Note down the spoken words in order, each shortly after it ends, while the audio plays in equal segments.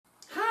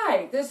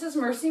this is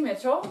Mercy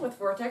Mitchell with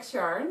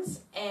Vortexyarns,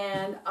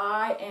 and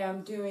I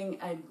am doing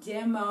a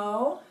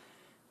demo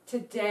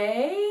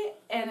today,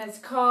 and it's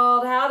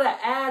called How to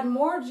Add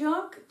More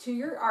Junk to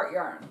Your Art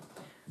Yarn.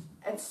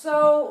 And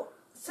so,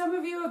 some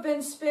of you have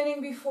been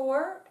spinning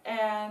before,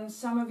 and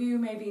some of you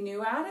may be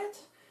new at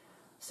it.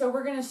 So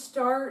we're going to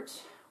start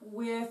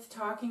with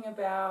talking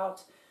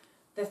about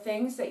the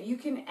things that you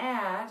can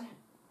add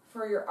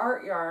for your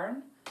art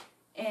yarn,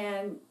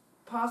 and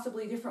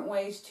possibly different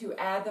ways to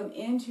add them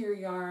into your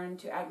yarn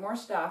to add more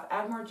stuff,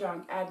 add more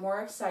junk, add more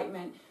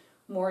excitement,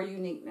 more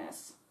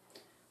uniqueness.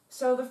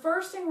 So the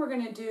first thing we're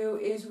going to do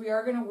is we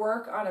are going to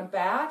work on a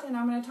bat, and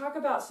I'm going to talk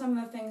about some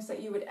of the things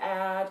that you would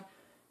add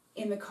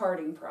in the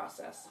carding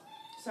process.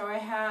 So I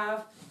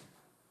have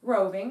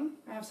roving,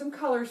 I have some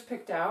colors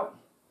picked out,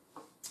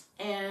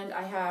 and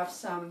I have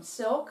some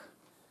silk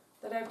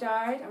that I've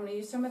dyed. I'm going to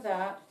use some of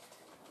that,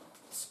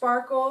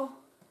 sparkle,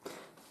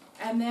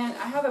 and then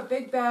I have a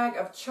big bag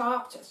of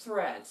chopped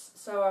threads.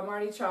 So I'm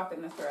already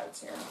chopping the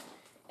threads here.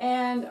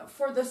 And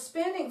for the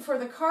spinning, for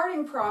the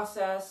carding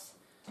process,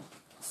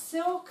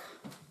 silk,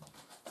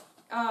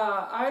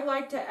 I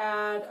like to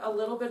add a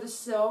little bit of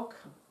silk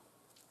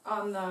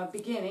on the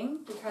beginning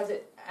because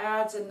it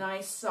adds a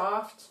nice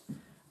soft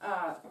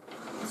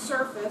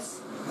surface.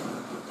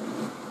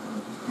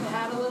 And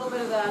add a little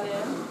bit of that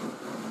in.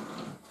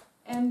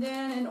 And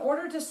then in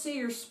order to see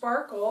your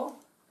sparkle,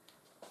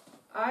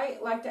 I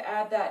like to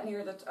add that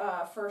near the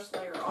first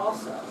layer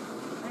also.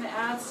 I'm going to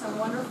add some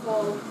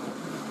wonderful,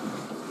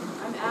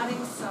 I'm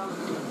adding some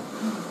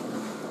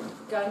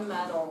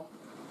gunmetal.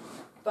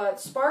 But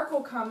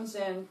sparkle comes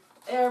in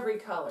every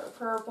color.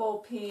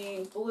 Purple,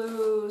 pink,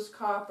 blues,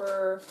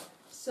 copper,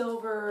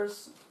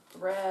 silvers,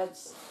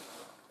 reds,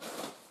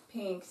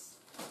 pinks.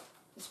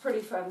 It's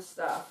pretty fun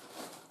stuff.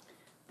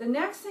 The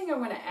next thing I'm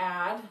going to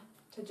add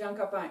to junk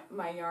up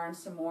my yarn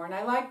some more, and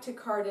I like to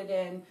card it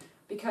in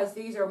because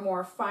these are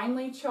more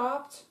finely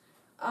chopped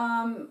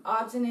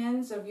odds and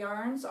ends of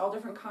yarns, all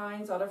different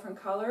kinds, all different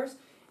colors,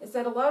 is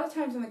that a lot of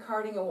times in the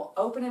carding it will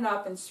open it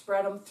up and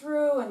spread them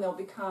through, and they'll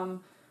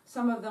become,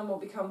 some of them will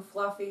become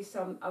fluffy,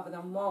 some of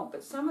them won't,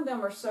 but some of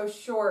them are so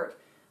short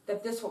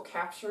that this will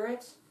capture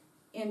it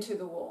into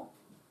the wool.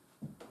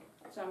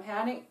 So I'm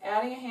adding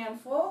a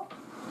handful,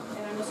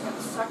 and I'm just going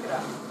to suck it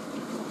up.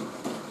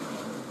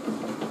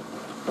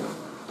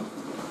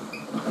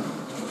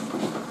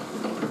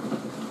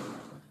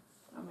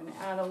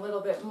 Add a little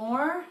bit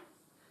more.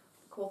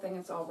 The cool thing,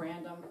 it's all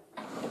random.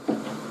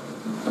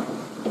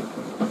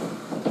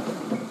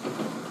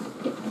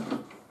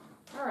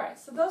 Alright,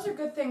 so those are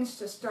good things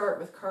to start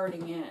with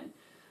carding in.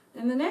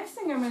 And the next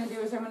thing I'm going to do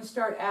is I'm going to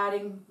start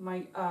adding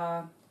my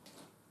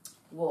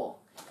wool.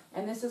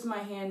 And this is my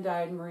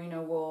hand-dyed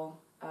merino wool.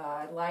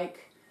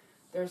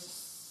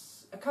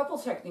 There's a couple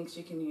techniques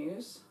you can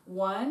use.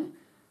 One,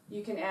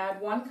 you can add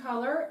one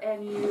color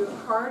and you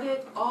card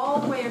it all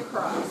the way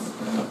across.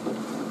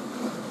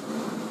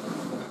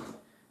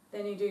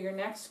 Then you do your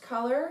next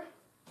color,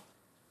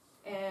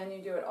 and you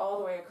do it all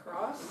the way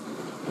across.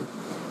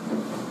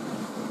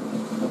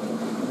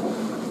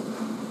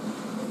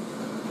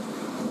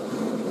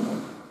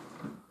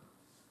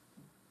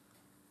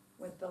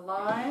 With the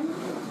lime.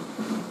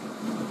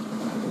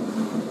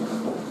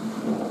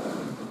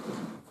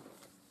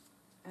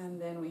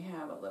 And then we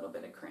have a little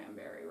bit of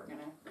cranberry. We're going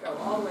to go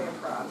all the way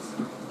across.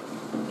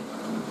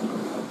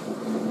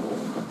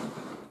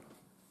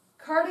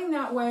 Carding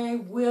that way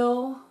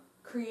will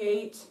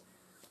create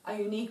a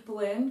unique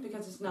blend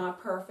because it's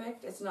not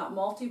perfect. It's not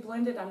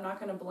multi-blended. I'm not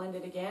going to blend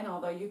it again,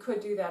 although you could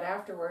do that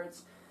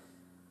afterwards.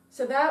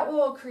 So that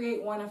will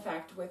create one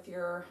effect with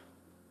your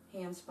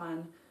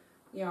hand-spun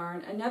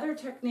yarn. Another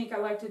technique I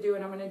like to do,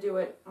 and I'm going to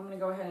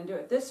go ahead and do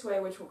it this way,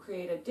 which will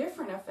create a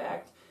different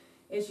effect,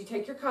 is you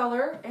take your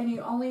color and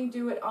you only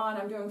do it on,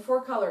 I'm doing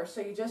 4 colors,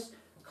 so you just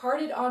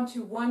card it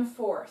onto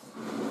 1/4.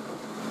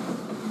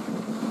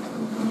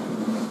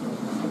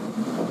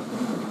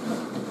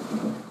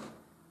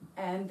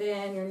 And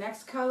then your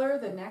next color,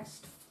 the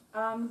next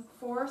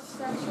 4th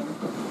section.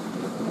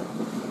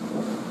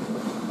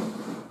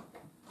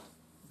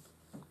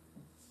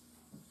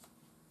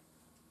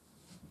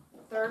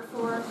 Third,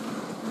 4th.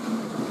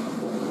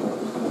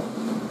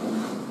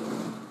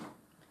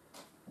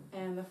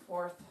 And the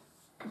 4th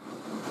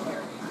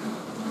area.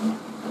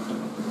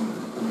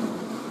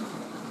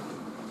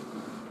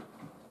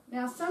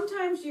 Now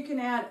sometimes you can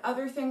add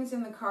other things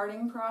in the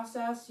carding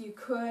process. You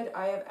could,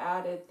 I have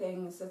added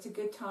things, that's a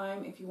good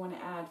time if you want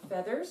to add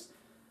feathers.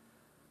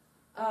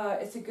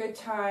 It's a good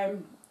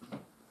time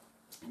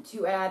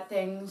to add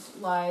things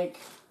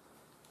like,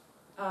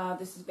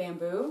 this is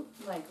bamboo,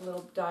 like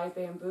little dyed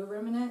bamboo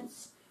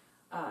remnants,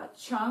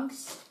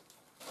 chunks,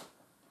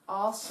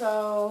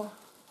 also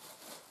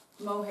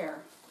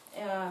mohair.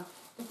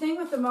 The thing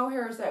with the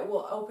mohair is that it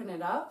will open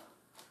it up,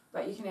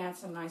 but you can add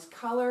some nice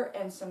color,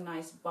 and some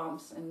nice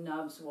bumps and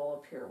nubs will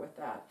appear with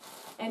that.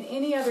 And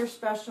any other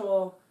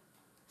special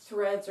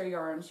threads or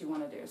yarns you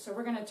want to do. So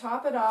we're going to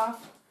top it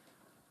off.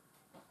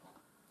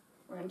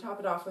 We're going to top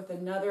it off with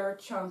another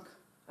chunk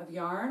of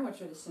yarn, which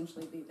would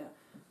essentially be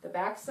the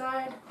back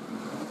side.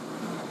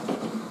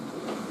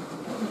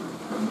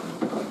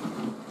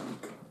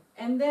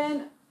 And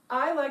then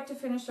I like to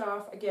finish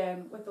off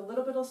again with a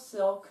little bit of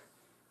silk.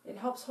 It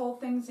helps hold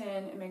things in.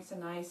 It makes a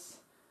nice,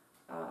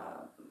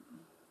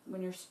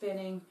 when you're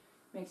spinning,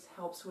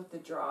 helps with the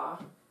draw.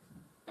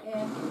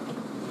 And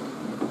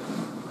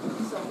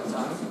silk is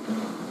awesome.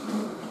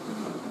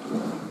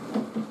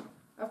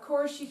 Of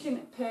course, you can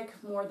pick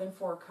more than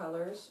 4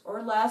 colors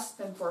or less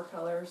than 4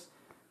 colors.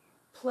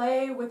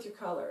 Play with your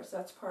colors.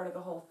 That's part of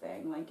the whole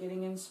thing, like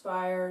getting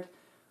inspired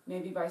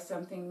maybe by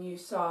something you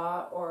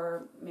saw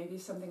or maybe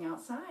something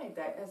outside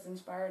that has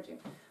inspired you.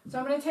 So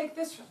I'm going to take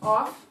this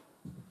off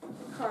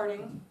the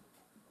carding,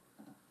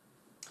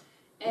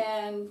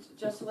 and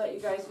just to let you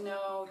guys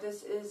know,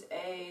 this is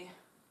a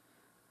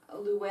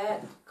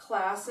Louet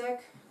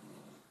Classic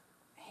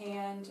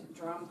hand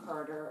drum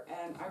carder,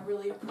 and I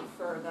really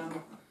prefer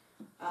them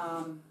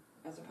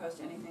as opposed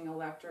to anything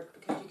electric,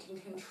 because you can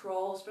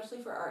control,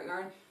 especially for art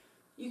yarn,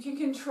 you can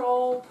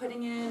control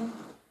putting in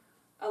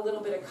a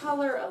little bit of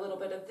color, a little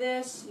bit of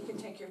this. You can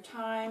take your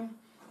time.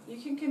 You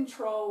can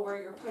control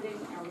where you're putting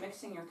or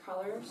mixing your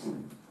colors,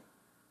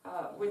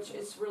 which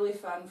is really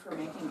fun for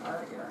making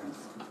art yarns.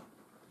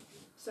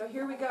 So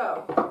here we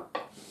go.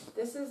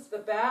 This is the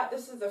back,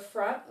 this is the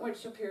front,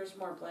 which appears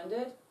more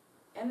blended.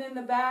 And then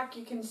the back,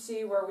 you can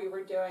see where we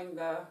were doing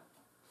the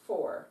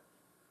 4.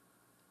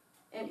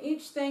 And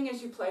each thing,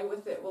 as you play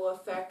with it, will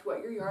affect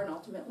what your yarn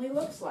ultimately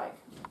looks like.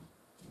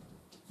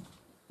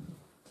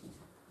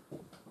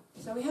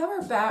 So we have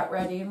our bat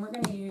ready, and we're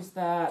going to use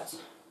that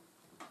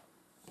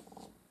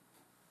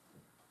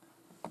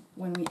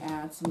when we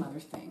add some other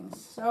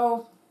things.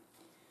 So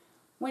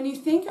when you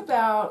think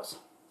about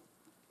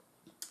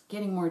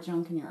getting more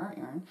junk in your art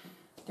yarn,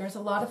 there's a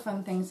lot of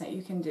fun things that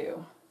you can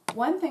do.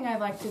 One thing I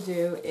like to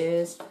do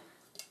is,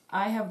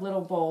 I have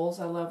little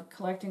bowls. I love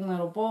collecting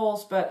little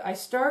bowls, but I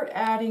start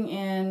adding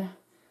in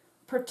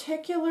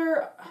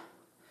particular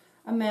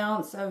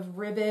amounts of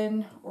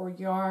ribbon or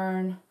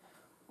yarn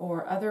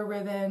or other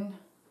ribbon,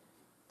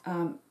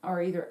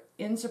 or either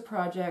ends of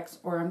projects,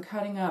 or I'm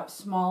cutting up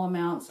small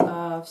amounts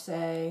of,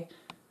 say,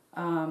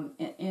 an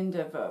end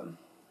of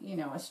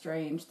a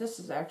strange. This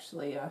is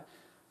actually a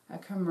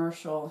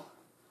commercial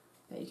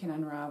that you can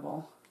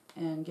unravel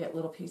and get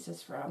little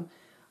pieces from.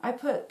 I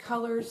put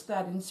colors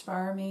that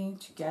inspire me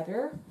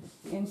together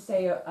in,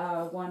 say,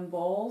 one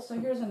bowl. So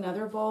here's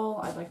another bowl.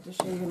 I'd like to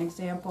show you an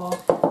example.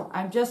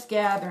 I'm just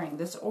gathering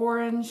this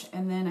orange,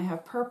 and then I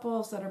have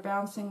purples that are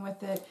bouncing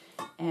with it,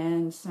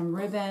 and some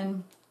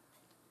ribbon.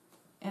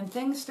 And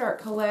things start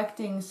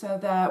collecting so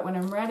that when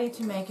I'm ready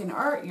to make an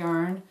art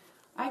yarn,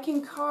 I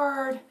can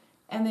card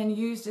and then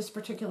use this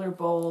particular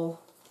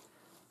bowl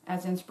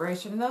as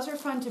inspiration. And those are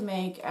fun to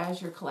make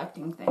as you're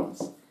collecting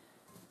things.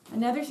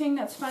 Another thing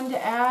that's fun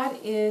to add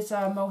is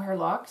mohair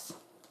locks,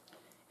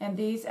 and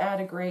these add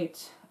a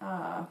great,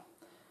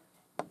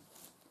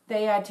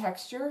 they add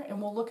texture, and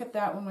we'll look at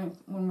that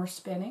when we're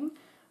spinning.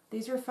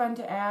 These are fun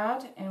to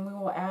add, and we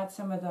will add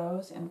some of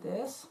those in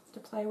this to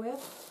play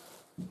with.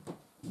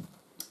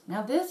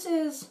 Now this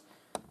is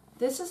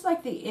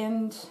like the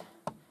ends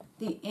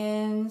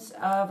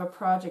of a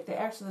project.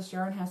 This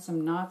yarn has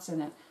some knots in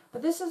it,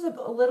 but this is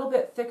a little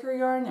bit thicker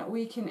yarn that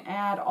we can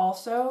add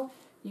also.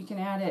 You can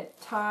add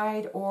it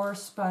tied or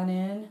spun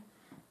in,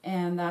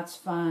 and that's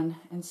fun.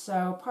 And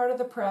so part of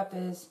the prep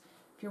is,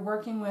 if you're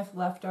working with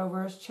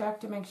leftovers,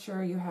 check to make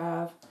sure you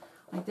have,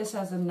 like this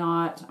has a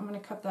knot. I'm going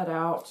to cut that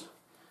out.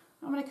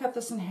 I'm going to cut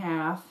this in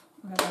half.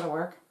 Okay, that'll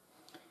work.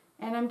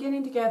 And I'm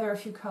getting together a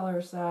few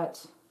colors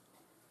that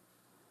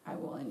I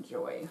will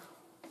enjoy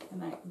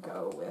and that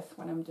go with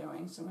what I'm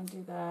doing. So I'm going to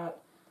do that.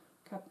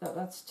 Cut that.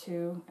 That's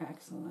 2.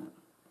 Excellent.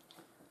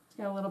 It's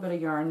got a little bit of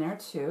yarn there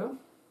too.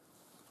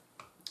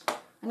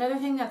 Another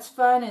thing that's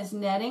fun is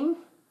netting.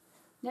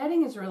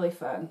 Netting is really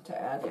fun to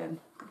add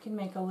in. You can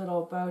make a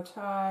little bow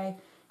tie.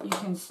 You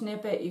can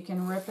snip it. You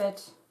can rip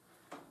it.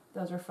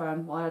 Those are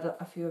fun. We'll add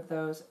a few of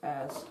those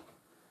as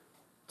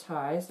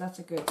ties. That's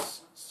a good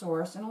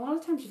source. And a lot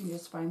of times you can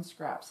just find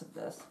scraps of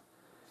this.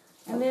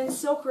 And then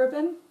silk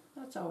ribbon.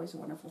 That's always a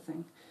wonderful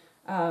thing.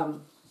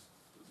 And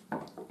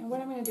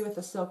what I'm going to do with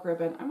the silk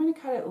ribbon, I'm going to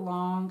cut it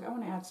long. I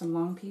want to add some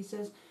long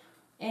pieces.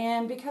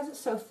 And because it's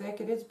so thick,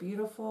 it is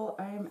beautiful.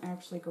 I am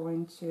actually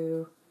going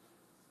to,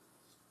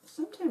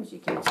 sometimes you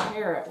can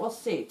tear it. We'll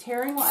see.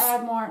 Tearing will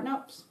add more.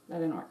 Nope, that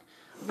didn't work.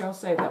 Okay, I'll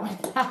save that one.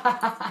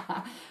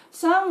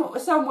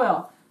 Some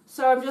will.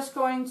 So I'm just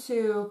going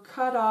to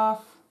cut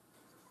off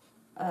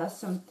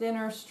some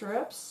thinner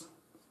strips.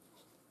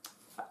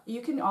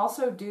 You can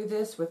also do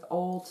this with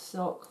old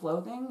silk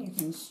clothing. You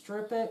can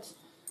strip it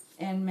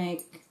and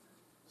make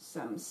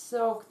some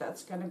silk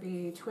that's going to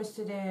be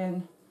twisted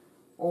in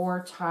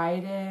or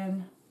tied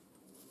in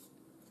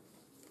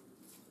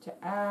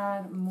to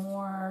add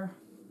more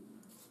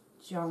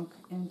junk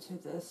into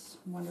this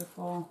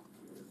wonderful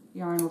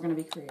yarn we're going to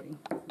be creating.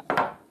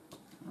 I'll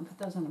put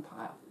those in a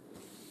pile.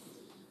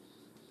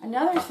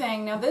 Another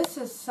thing, now this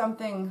is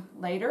something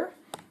later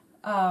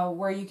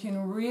where you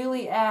can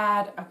really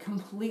add a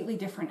completely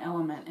different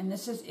element, and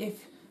this is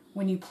if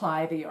when you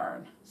ply the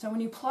yarn. So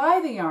when you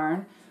ply the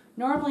yarn,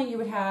 normally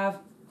you'd have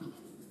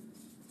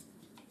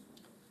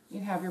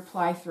your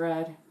ply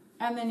thread,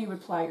 and then you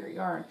would ply your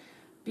yarn.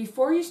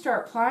 Before you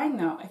start plying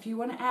though, if you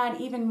want to add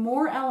even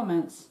more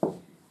elements,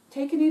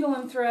 take a needle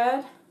and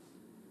thread,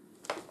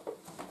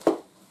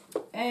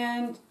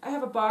 and I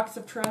have a box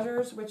of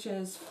treasures, which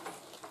is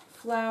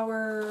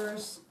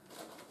flowers,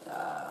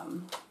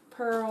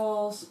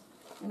 pearls,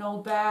 an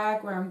old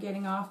bag where I'm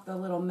getting off the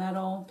little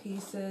metal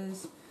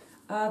pieces.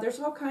 There's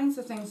all kinds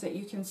of things that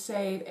you can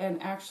save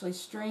and actually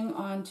string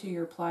onto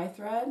your ply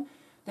thread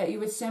that you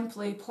would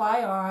simply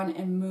ply on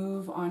and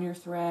move on your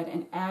thread,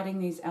 and adding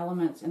these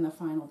elements in the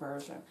final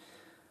version.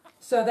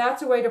 So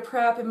that's a way to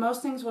prep, and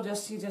most things will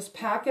you just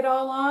pack it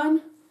all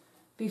on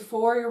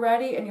before you're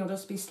ready, and you'll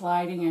just be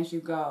sliding as you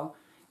go.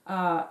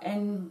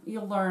 And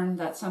you'll learn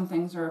that some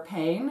things are a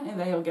pain and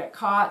they'll get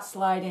caught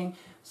sliding.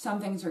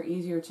 Some things are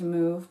easier to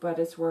move, but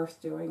it's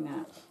worth doing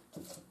that.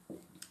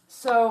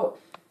 So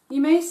you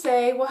may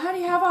say, well, how do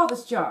you have all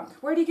this junk?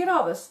 Where do you get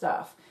all this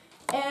stuff?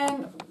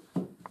 And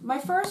my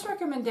first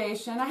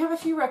recommendation, I have a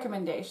few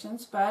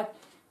recommendations, but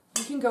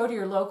you can go to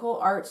your local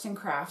arts and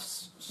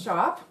crafts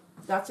shop.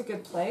 That's a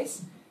good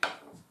place.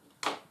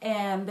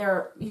 And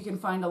there you can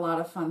find a lot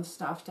of fun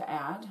stuff to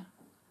add.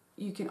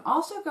 You can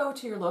also go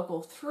to your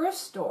local thrift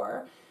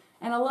store,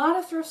 and a lot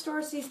of thrift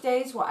stores these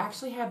days will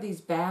actually have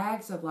these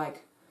bags of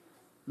like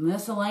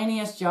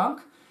miscellaneous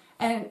junk,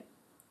 and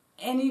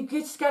you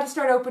just got to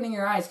start opening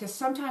your eyes, because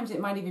sometimes it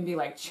might even be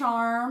like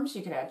charms.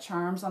 You could add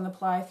charms on the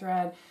ply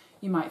thread.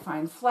 You might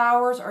find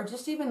flowers, or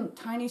just even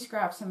tiny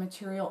scraps of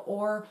material,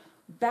 or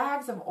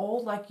bags of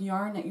old like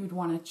yarn that you'd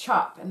want to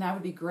chop, and that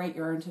would be great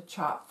yarn to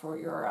chop for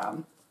your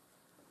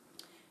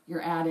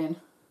add-in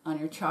on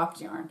your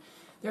chopped yarn.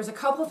 There's a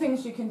couple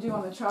things you can do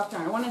on the chopped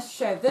yarn. I want to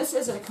show, this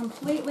is a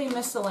completely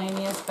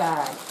miscellaneous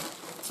bag.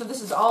 So this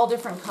is all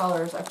different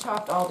colors. I've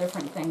chopped all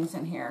different things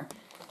in here.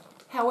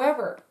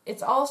 However,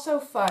 it's also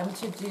fun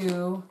to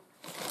do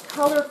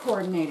color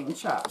coordinating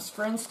chops.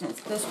 For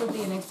instance, this would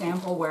be an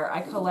example where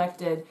I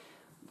collected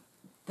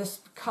the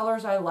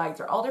colors I like.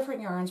 They're all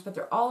different yarns, but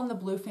they're all in the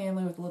blue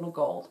family with little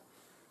gold.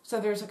 So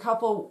there's a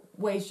couple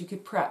ways you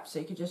could prep. So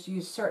you could just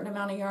use a certain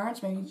amount of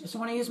yarns. Maybe you just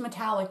want to use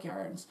metallic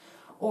yarns,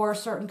 or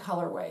certain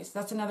colorways.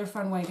 That's another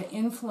fun way to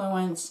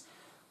influence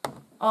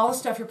all the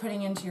stuff you're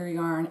putting into your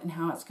yarn and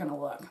how it's going to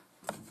look.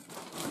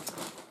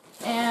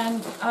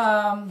 And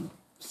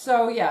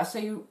so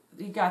you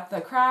got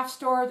the craft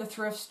store, the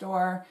thrift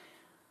store,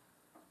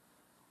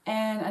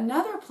 and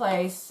another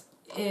place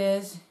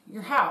is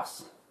your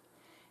house.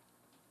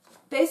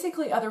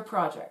 Basically other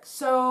projects.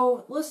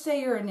 So let's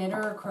say you're a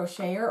knitter, a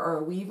crocheter, or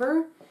a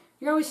weaver.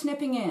 You're always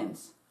snipping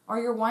ends, or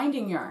you're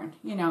winding yarn,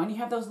 and you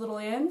have those little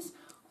ends.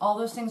 All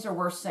those things are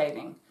worth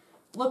saving.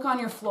 Look on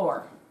your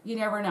floor. You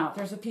never know.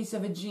 There's a piece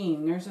of a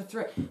jean.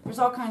 There's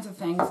all kinds of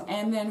things.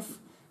 And then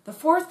the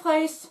fourth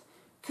place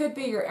could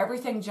be your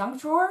everything junk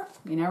drawer.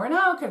 You never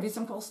know. Could be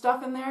some cool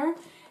stuff in there.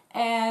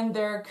 And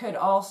there could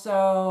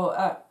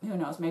also, who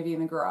knows, maybe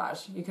in the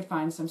garage. You could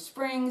find some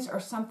springs or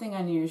something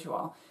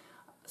unusual.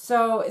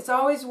 So it's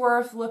always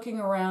worth looking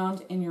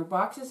around in your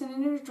boxes and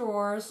in your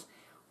drawers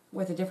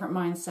with a different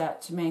mindset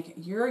to make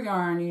your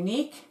yarn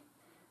unique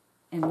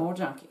and more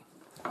junky.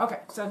 Okay,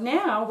 so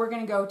now we're going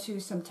to go to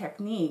some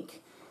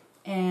technique,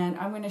 and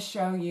I'm going to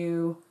show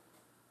you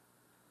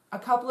a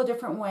couple of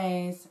different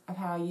ways of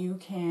how you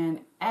can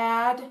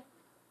add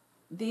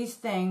these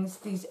things,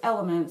 these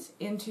elements,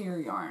 into your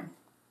yarn.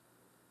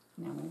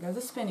 Now I'm going to go to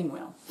the spinning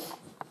wheel.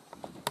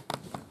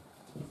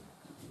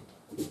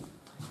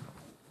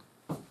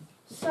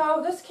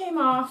 So this came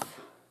off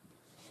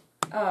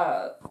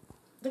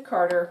the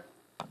carder,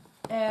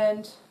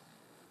 and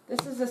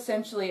this is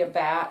essentially a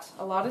bat.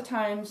 A lot of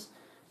times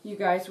you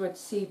guys would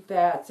see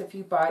bats if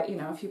you buy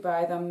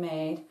them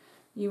made.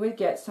 You would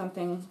get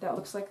something that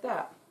looks like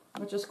that,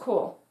 which is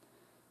cool.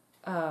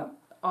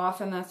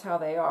 Often that's how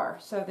they are.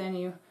 So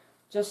then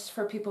just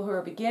for people who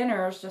are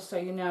beginners, just so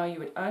you know, you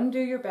would undo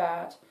your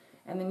bat,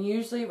 and then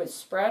usually it would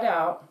spread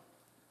out.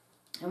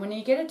 And when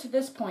you get it to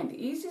this point,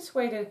 the easiest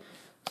way to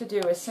do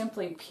is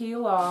simply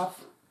peel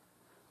off.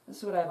 This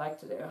is what I like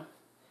to do.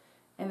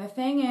 And the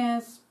thing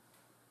is,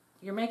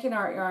 you're making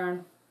art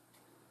yarn,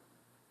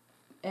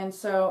 and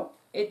so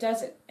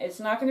it's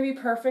not going to be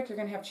perfect. You're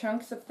going to have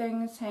chunks of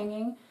things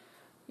hanging.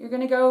 You're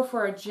going to go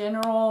for a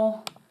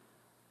general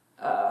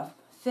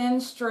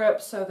thin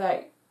strip so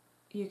that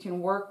you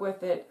can work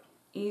with it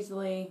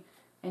easily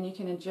and you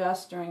can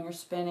adjust during your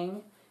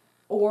spinning,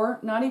 or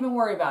not even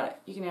worry about it.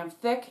 You can have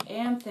thick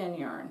and thin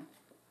yarn.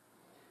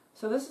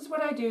 So this is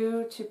what I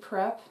do to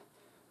prep.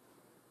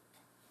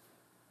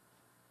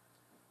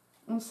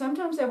 And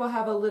sometimes I will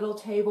have a little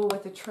table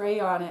with a tray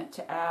on it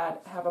to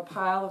have a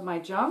pile of my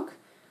junk.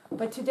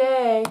 But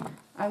today,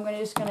 I'm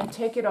just going to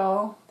take it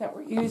all that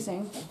we're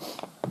using,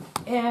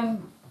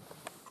 and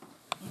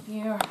if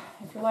you're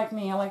like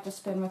me, I like to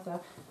spin with a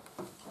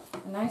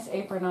nice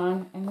apron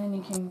on, and then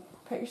you can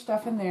put your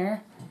stuff in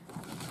there,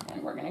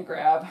 and we're going to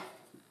grab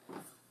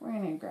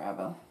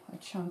a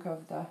chunk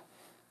of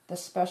the the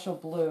special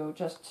blue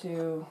just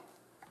to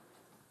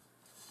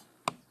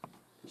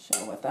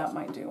show what that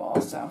might do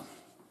also.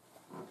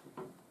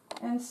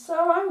 And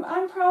so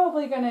I'm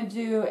probably going to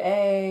do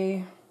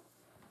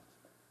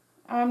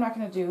I'm not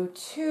going to do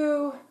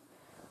too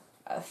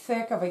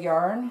thick of a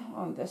yarn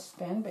on this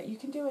spin, but you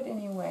can do it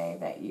any way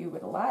that you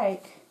would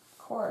like, of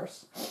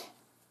course.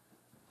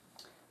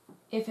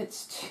 If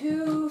it's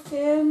too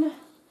thin,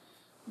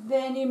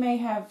 then you may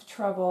have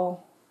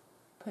trouble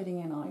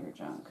putting in all your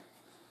junk.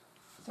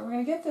 So we're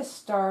going to get this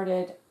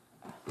started.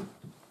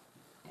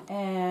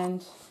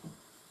 And,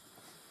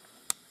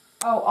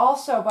 oh,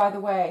 also, by the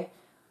way,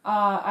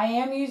 I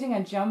am using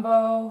a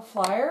jumbo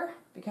flyer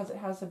because it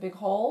has the big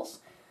holes.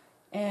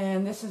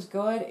 And this is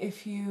good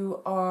if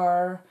you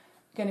are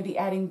going to be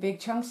adding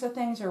big chunks of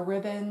things or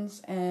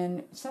ribbons.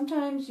 And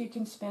sometimes you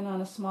can spin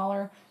on a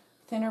smaller,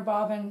 thinner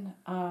bobbin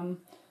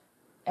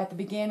at the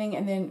beginning.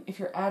 And then if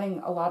you're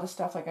adding a lot of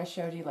stuff like I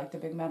showed you, like the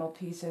big metal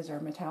pieces or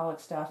metallic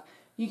stuff,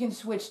 you can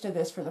switch to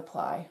this for the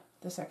ply,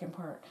 the second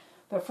part.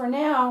 But for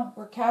now,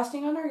 we're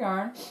casting on our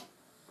yarn.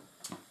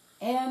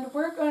 And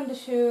we're going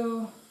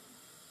to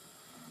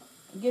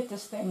get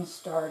this thing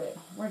started.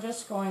 We're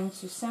just going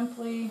to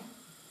simply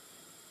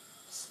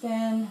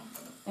spin,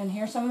 and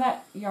here's some of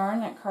that yarn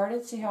that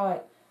carded. See how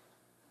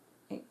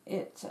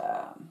it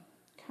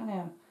kind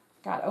of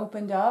got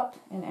opened up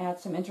and add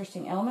some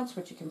interesting elements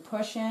which you can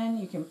push in,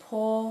 you can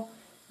pull,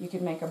 you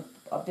can make a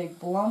big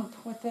blump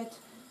with it.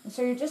 And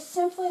so you're just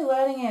simply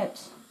letting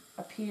it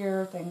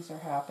appear, things are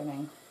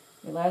happening.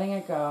 You're letting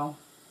it go.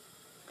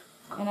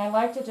 And I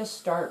like to just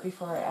start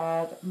before I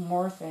add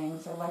more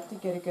things. I like to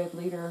get a good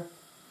leader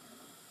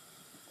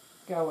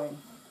going.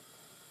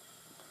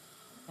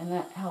 And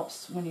that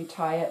helps when you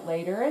tie it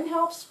later, and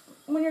helps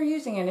when you're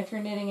using it. If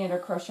you're knitting it or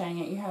crocheting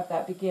it, you have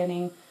that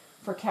beginning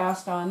for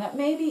cast on that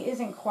maybe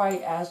isn't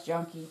quite as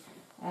junky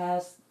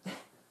as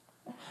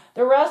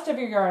the rest of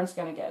your yarn's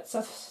going to get.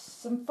 So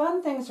some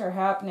fun things are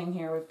happening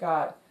here. We've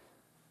got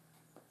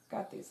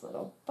these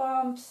little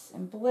bumps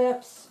and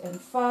blips and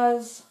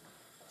fuzz,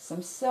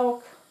 some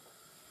silk.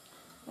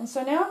 And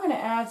so now I'm going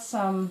to add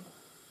some,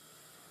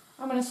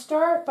 I'm going to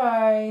start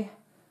by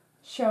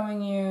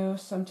showing you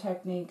some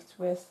techniques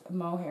with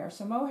mohair.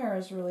 So mohair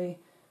is really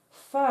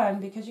fun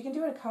because you can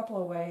do it a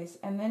couple of ways,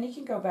 and then you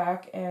can go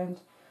back and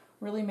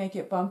really make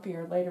it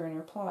bumpier later in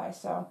your ply.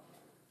 So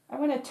I'm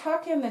going to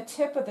tuck in the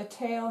tip of the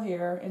tail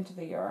here into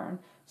the yarn.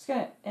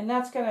 And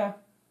that's going to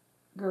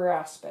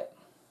grasp it.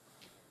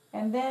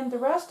 And then the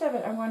rest of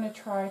it, I'm going to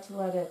try to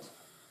let it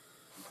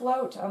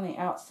float on the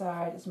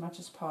outside as much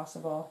as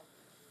possible.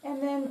 And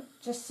then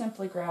just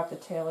simply grab the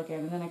tail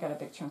again, and then I got a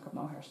big chunk of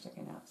mohair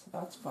sticking out. So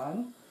that's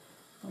fun.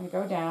 I'm going to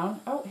go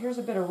down. Oh, here's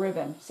a bit of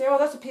ribbon. See, oh,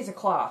 that's a piece of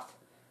cloth.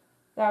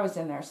 That was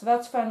in there. So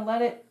that's fun.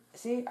 Let it,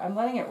 see, I'm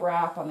letting it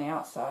wrap on the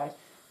outside.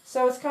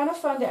 So it's kind of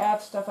fun to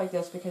add stuff like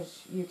this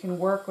because you can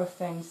work with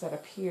things that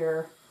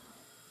appear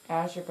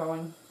as you're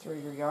going through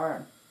your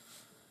yarn.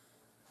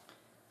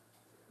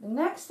 The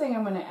next thing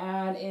I'm going to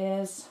add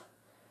is,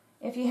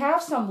 if you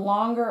have some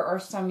longer or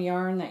some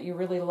yarn that you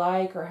really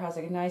like or has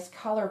a nice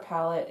color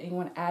palette and you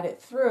want to add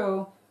it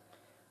through,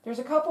 there's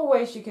a couple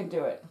ways you can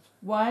do it.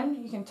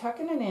 One, you can tuck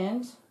in an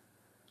end.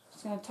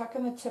 Just going to tuck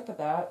in the tip of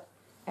that,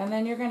 and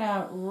then you're going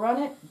to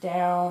run it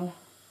down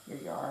your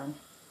yarn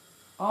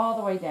all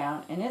the way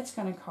down, and it's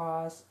going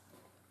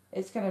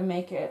to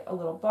make it a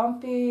little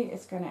bumpy.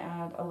 It's going to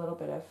add a little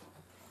bit of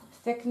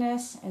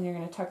thickness, and you're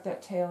going to tuck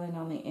that tail in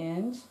on the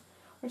end,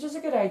 which is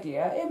a good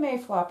idea. It may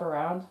flop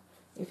around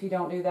if you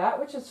don't do that,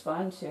 which is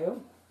fun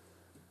too.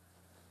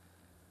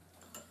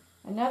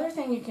 Another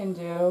thing you can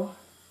do,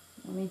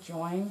 let me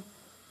join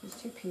these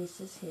two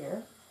pieces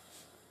here,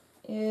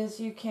 is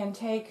you can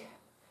take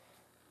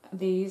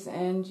these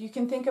and you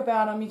can think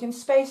about them, you can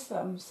space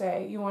them.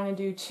 Say you want to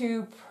do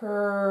 2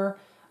 per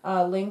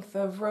length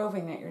of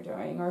roving that you're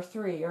doing, or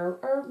 3,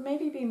 or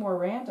maybe be more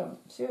random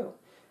too,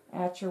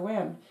 at your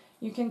whim.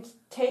 You can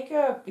take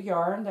a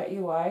yarn that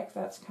you like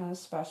that's kind of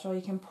special,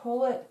 you can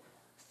pull it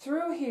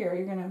through here.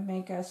 You're going to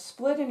make a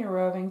split in your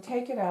roving,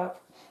 take it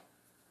up,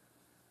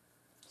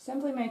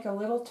 simply make a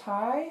little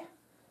tie,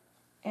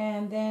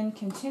 and then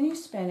continue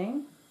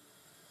spinning,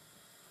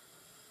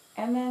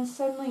 and then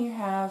suddenly you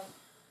have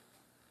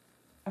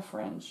a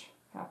fringe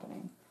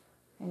happening,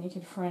 and you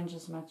can fringe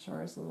as much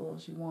or as little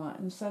as you want.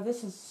 And so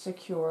this is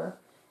secure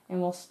and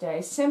will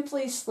stay.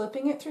 Simply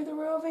slipping it through the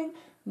roving,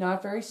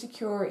 not very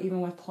secure.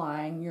 Even with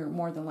plying, you're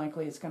more than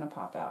likely it's going to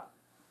pop out.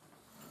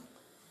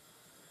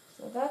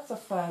 So that's a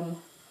fun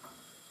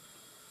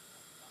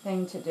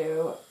thing to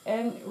do,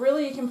 and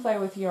really you can play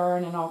with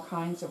yarn in all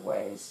kinds of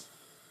ways.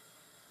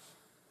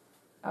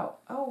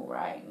 Oh,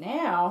 right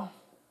now,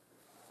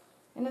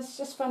 and it's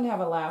just fun to have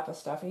a lap of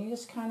stuff, and you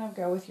just kind of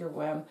go with your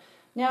whim.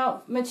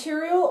 Now,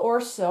 material or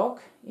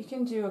silk, you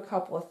can do a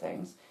couple of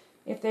things.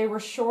 If they were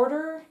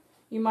shorter,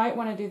 you might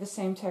want to do the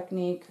same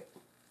technique.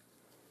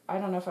 I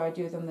don't know if I would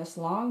do them this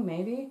long,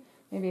 maybe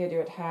I do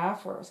it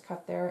half where it was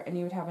cut there, and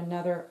you would have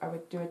another, I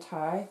would do a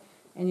tie,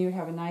 and you would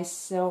have a nice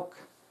silk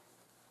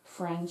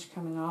fringe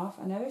coming off.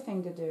 Another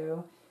thing to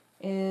do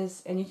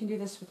is, and you can do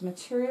this with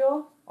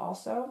material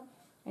also,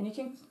 and you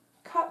can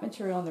cut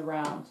material in the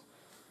round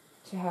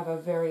to have a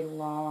very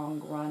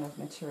long run of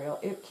material.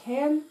 It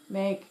can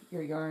make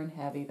your yarn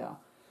heavy though.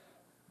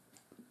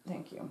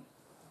 Thank you.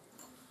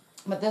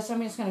 But this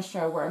I'm just going to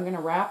show where I'm going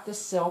to wrap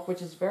this silk,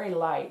 which is very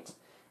light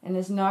and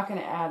is not going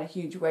to add a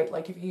huge weight.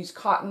 Like if you use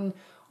cotton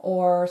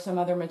or some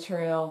other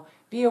material,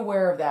 be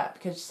aware of that,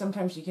 because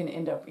sometimes you can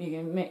end up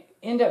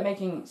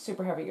making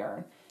super heavy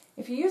yarn.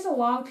 If you use a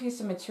long piece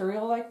of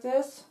material like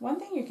this, one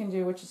thing you can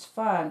do, which is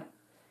fun,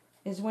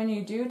 is when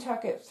you do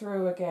tuck it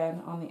through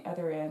again on the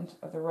other end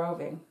of the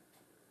roving,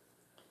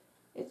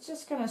 it's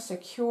just going to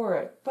secure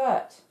it,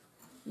 but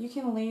you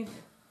can leave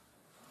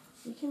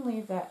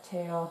that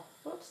tail,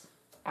 whoops,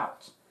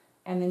 out,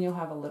 and then you'll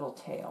have a little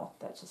tail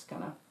that's just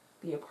going to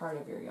be a part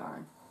of your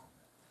yarn.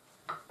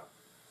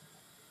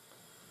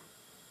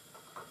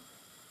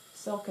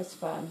 Silk is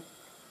fun.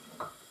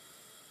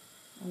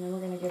 And then we're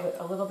going to give it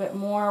a little bit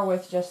more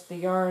with just the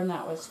yarn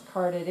that was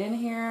carded in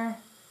here,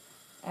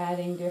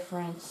 adding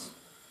different.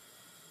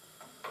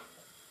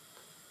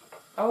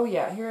 Oh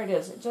yeah, here it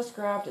is. It just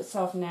grabbed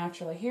itself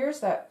naturally. Here's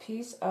that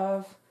piece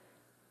of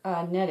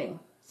netting.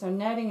 So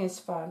netting is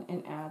fun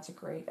and adds a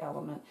great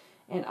element.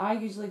 And I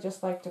usually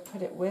just like to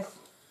put it with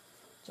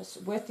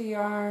the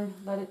yarn,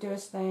 let it do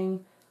its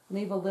thing,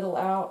 leave a little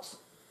out,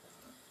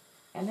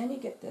 and then you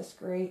get this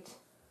great,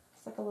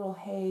 it's like a little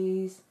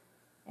haze.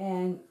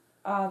 And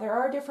there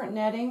are different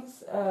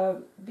nettings.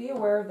 Be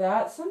aware of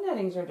that. Some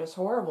nettings are just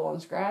horrible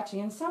and scratchy,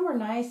 and some are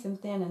nice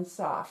and thin and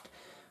soft.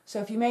 So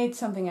if you made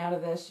something out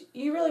of this,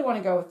 you really want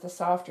to go with the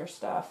softer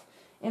stuff,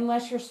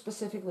 unless you're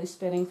specifically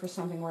spinning for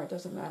something where it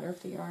doesn't matter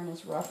if the yarn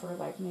is rougher,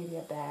 like maybe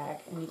a bag,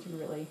 and you can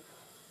really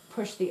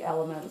push the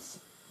elements.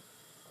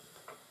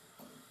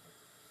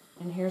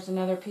 And here's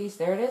another piece.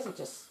 There it is. It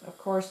just, of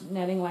course,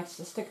 netting likes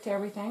to stick to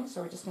everything,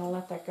 so we're just going to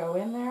let that go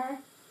in there.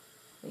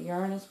 The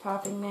yarn is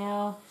popping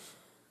now.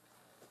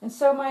 And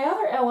so my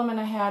other element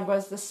I had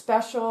was the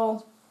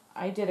special,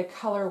 I did a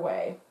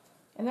colorway.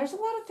 And there's a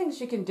lot of things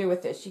you can do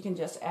with this. You can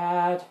just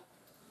add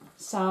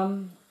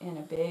some in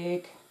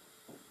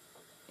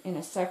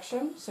a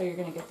section. So you're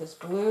going to get this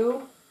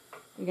blue.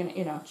 You're going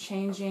to,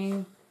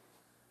 changing,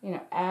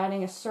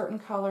 adding a certain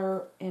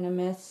color in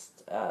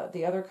amidst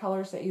the other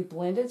colors that you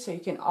blended, so you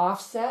can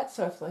offset.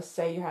 So if, let's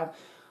say,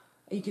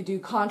 you could do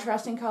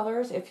contrasting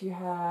colors. If you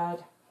had,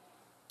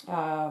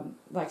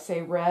 like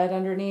say red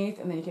underneath,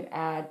 and then you can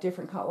add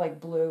different color, like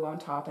blue on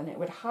top, and it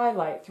would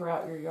highlight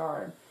throughout your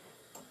yarn.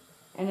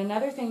 And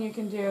another thing you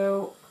can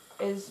do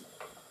is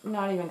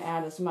not even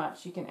add as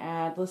much. You can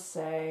add, let's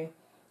say,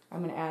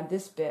 I'm going to add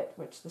this bit,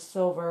 which the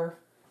silver,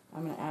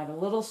 I'm going to add a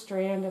little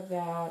strand of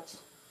that.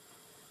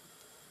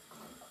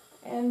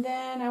 And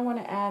then I want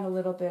to add a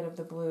little bit of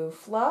the blue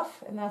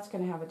fluff, and that's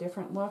going to have a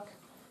different look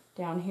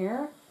down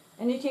here.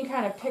 And you can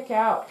kind of pick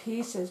out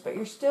pieces, but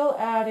you're still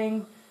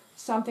adding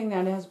something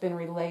that has been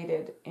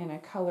related in a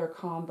color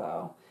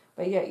combo,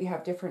 but yet you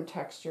have different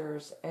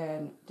textures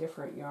and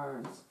different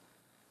yarns.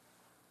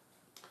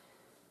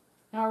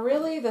 Now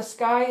really, the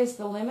sky is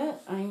the limit.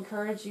 I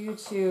encourage you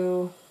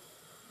to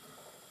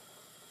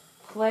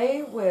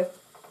play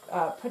with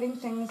putting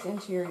things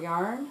into your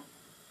yarn.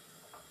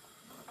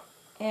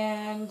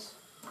 And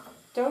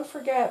don't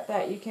forget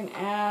that you can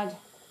add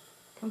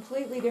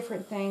completely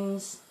different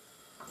things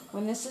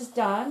when this is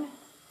done.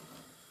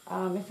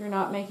 If you're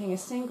not making a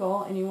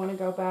single and you want to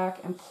go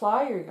back and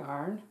ply your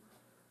yarn,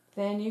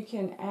 then you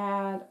can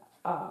add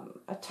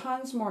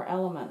tons more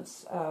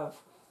elements of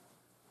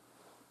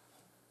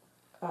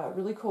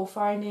really cool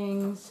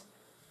findings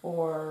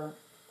or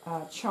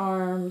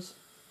charms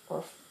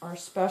or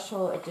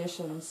special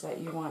additions that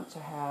you want to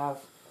have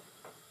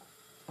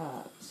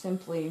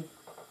simply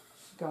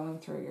going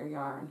through your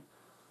yarn.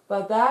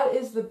 But that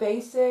is the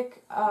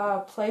basic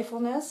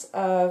playfulness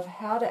of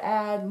how to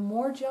add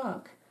more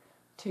junk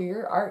to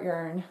your art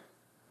yarn.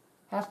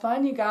 Have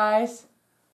fun, you guys.